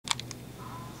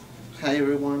Hi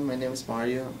everyone, my name is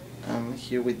Mario. I'm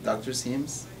here with Dr.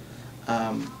 Sims.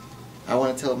 Um, I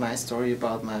want to tell my story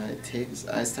about my tics.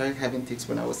 I started having tics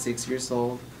when I was 6 years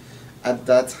old. At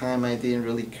that time I didn't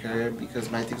really care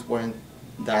because my tics weren't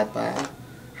that bad.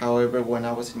 However, when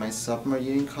I was in my sophomore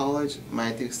year in college,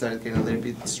 my tics started getting a little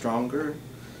bit stronger.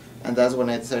 And that's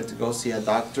when I decided to go see a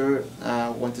doctor.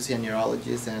 Went to see a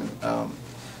neurologist, and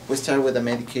we started with a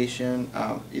medication.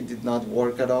 It did not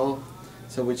work at all.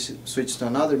 So we switched to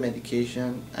another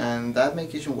medication, and that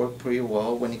medication worked pretty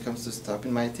well when it comes to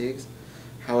stopping my tics.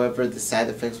 However, the side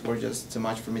effects were just too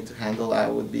much for me to handle. I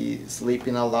would be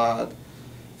sleeping a lot,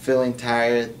 feeling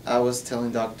tired. I was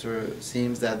telling Dr.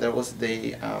 Sims that there was a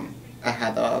day I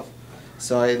had off,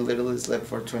 so I literally slept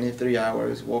for 23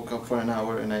 hours, woke up for an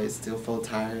hour, and I still felt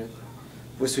tired.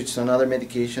 We switched to another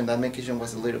medication. That medication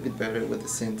was a little bit better with the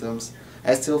symptoms.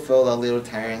 I still felt a little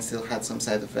tired and still had some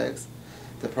side effects.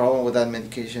 The problem with that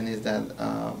medication is that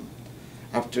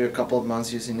after a couple of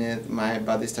months using it, my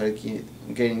body started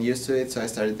getting used to it, so I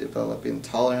started developing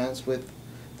tolerance with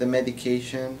the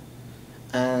medication,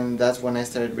 and that's when I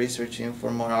started researching for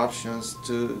more options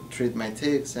to treat my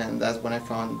tics, and that's when I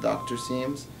found Dr.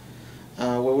 Sims. We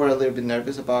were a little bit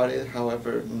nervous about it,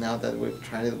 however, now that we've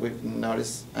tried it, we've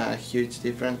noticed a huge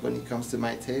difference when it comes to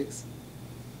my tics.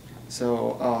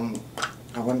 So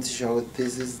I wanted to show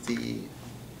this is the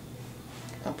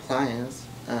appliance,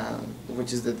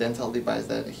 which is the dental device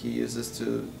that he uses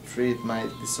to treat my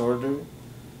disorder.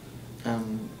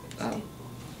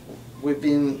 We've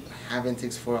been having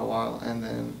tics for a while, and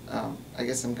then I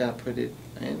guess I'm gonna put it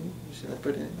in. Should I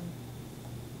put it in?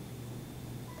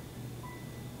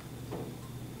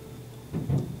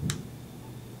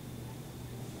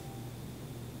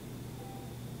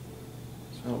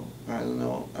 So I don't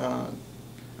know.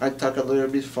 I talk a little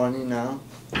bit funny now.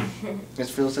 It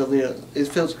feels a little. It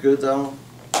feels good though.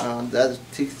 That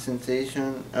tic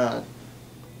sensation.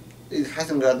 It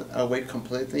hasn't gone away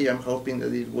completely. I'm hoping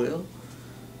that it will,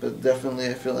 but definitely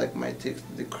I feel like my tics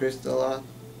decreased a lot.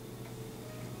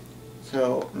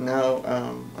 So now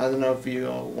I don't know if you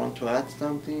want to add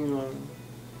something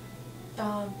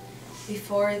or.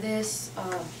 Before this,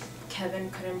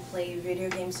 Kevin couldn't play video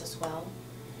games as well.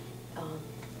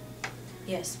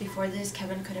 Yes, before this,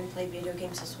 Kevin couldn't play video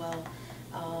games as well.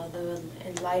 The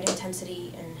light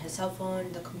intensity in his cell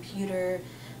phone, the computer,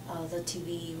 the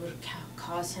TV would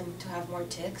cause him to have more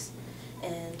tics.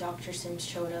 And Dr. Sims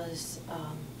showed us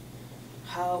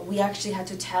how we actually had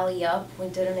to tally up. We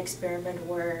did an experiment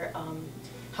where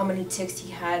how many tics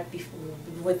he had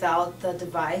without the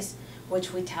device,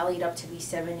 which we tallied up to be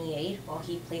 78 while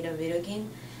he played a video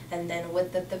game. And then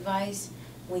with the device,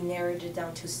 we narrowed it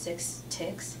down to 6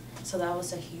 tics. So that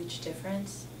was a huge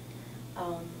difference.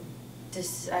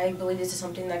 I believe this is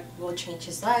something that will change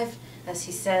his life. As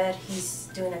he said, he's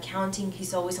doing accounting,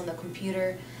 he's always on the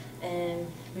computer,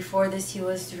 and before this he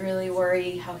was really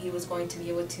worried how he was going to be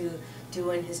able to do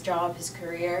in his job, his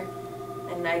career,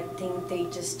 and I think they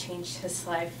just changed his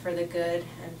life for the good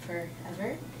and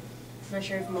forever. I'm not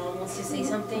sure if Mom wants to say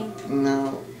something.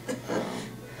 No.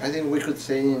 I think we could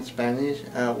say in Spanish.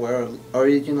 We're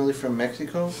originally from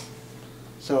Mexico,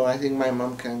 so I think my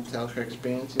mom can tell her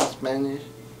experience in Spanish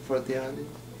for the audience.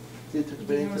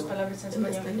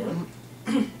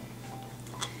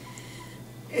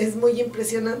 Es muy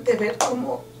impresionante ver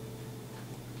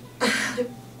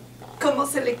cómo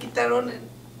se le quitaron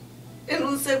en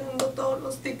un segundo todos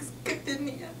los tics que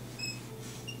tenía.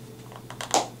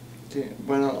 Sí,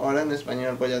 bueno, ahora en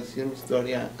español voy a decir mi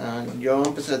historia. Yo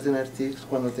empecé a tener tics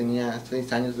cuando tenía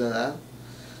 6 años de edad.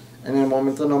 En el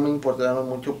momento no me importaron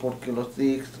mucho porque los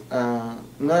tics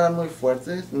no eran muy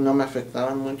fuertes, no me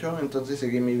afectaban mucho, entonces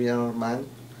seguí mi vida normal.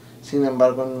 Sin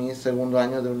embargo, en mi segundo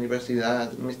año de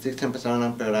universidad, mis tics empezaron a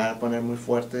empeorar, a poner muy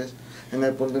fuertes, en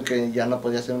el punto en que ya no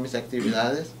podía hacer mis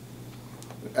actividades.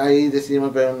 Ahí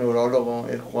decidimos ver a un neurólogo,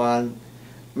 el cual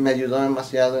me ayudó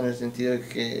demasiado en el sentido de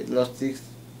que los tics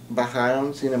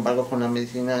bajaron. Sin embargo, con la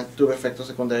medicina tuve efectos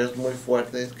secundarios muy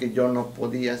fuertes que yo no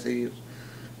podía seguir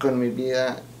con mi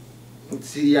vida.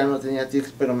 Sí, ya no tenía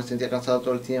tics, pero me sentía cansado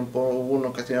todo el tiempo. Hubo una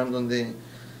ocasión donde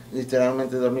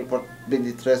literalmente dormí por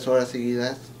 23 horas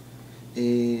seguidas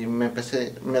y me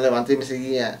levanté y me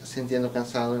seguía sintiendo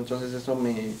cansado. Entonces eso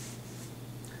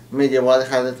me llevó a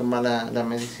dejar de tomar la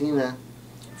medicina.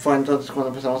 Fue entonces cuando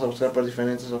empezamos a buscar por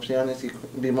diferentes opciones y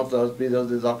vimos los videos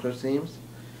de Dr. Sims,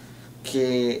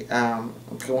 que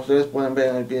como ustedes pueden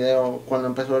ver en el video, cuando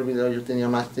empezó el video yo tenía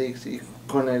más tics, y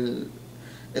con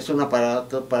es un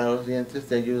aparato para los dientes,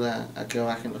 te ayuda a que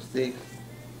bajen los tics.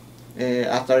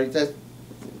 Hasta ahorita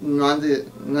no han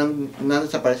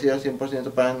desaparecido al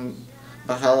 100%, pero han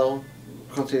bajado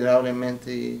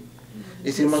considerablemente, y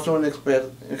Hicimos un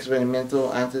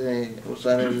experimento antes de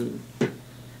usar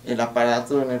el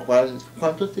aparato en el cual...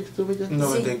 ¿Cuántos tics tuve yo?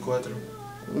 94.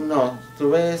 No,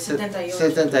 tuve 78.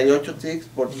 78 tics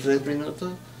por 3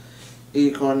 minutos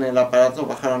y con el aparato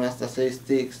bajaron hasta 6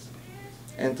 tics.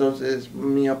 Entonces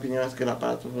mi opinión es que el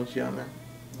aparato funciona.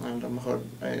 A lo mejor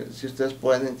si ustedes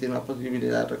pueden, tienen la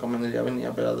posibilidad, recomendaría venir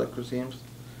a ver a Dr. Sims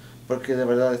porque de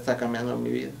verdad está cambiando mi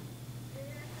vida.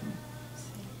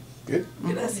 Good.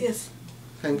 Gracias.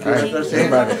 Thank you, All right. Dr.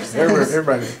 Sims.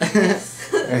 Everybody.